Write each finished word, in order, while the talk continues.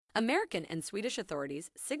American and Swedish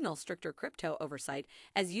authorities signal stricter crypto oversight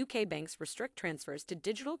as UK banks restrict transfers to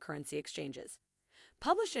digital currency exchanges.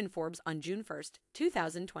 Published in Forbes on June 1,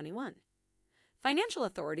 2021. Financial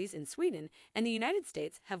authorities in Sweden and the United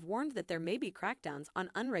States have warned that there may be crackdowns on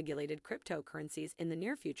unregulated cryptocurrencies in the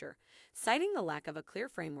near future, citing the lack of a clear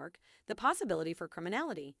framework, the possibility for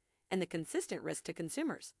criminality, and the consistent risk to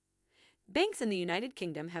consumers. Banks in the United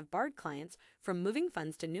Kingdom have barred clients from moving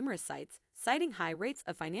funds to numerous sites, citing high rates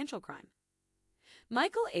of financial crime.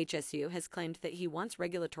 Michael HSU has claimed that he wants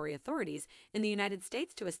regulatory authorities in the United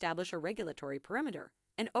States to establish a regulatory perimeter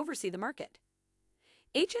and oversee the market.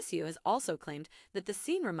 HSU has also claimed that the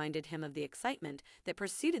scene reminded him of the excitement that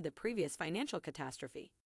preceded the previous financial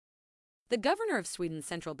catastrophe. The governor of Sweden's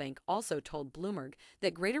central bank also told Bloomberg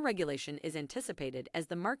that greater regulation is anticipated as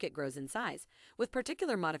the market grows in size, with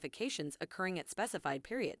particular modifications occurring at specified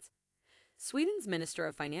periods. Sweden's Minister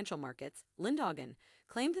of Financial Markets, Lindhagen,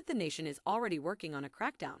 claimed that the nation is already working on a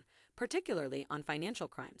crackdown, particularly on financial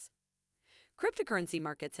crimes. Cryptocurrency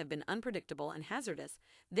markets have been unpredictable and hazardous,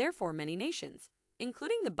 therefore many nations,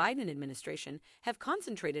 including the Biden administration, have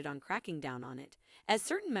concentrated on cracking down on it, as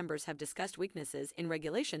certain members have discussed weaknesses in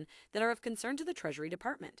regulation that are of concern to the Treasury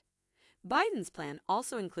Department. Biden's plan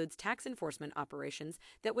also includes tax enforcement operations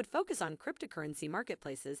that would focus on cryptocurrency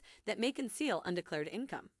marketplaces that may conceal undeclared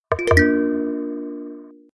income.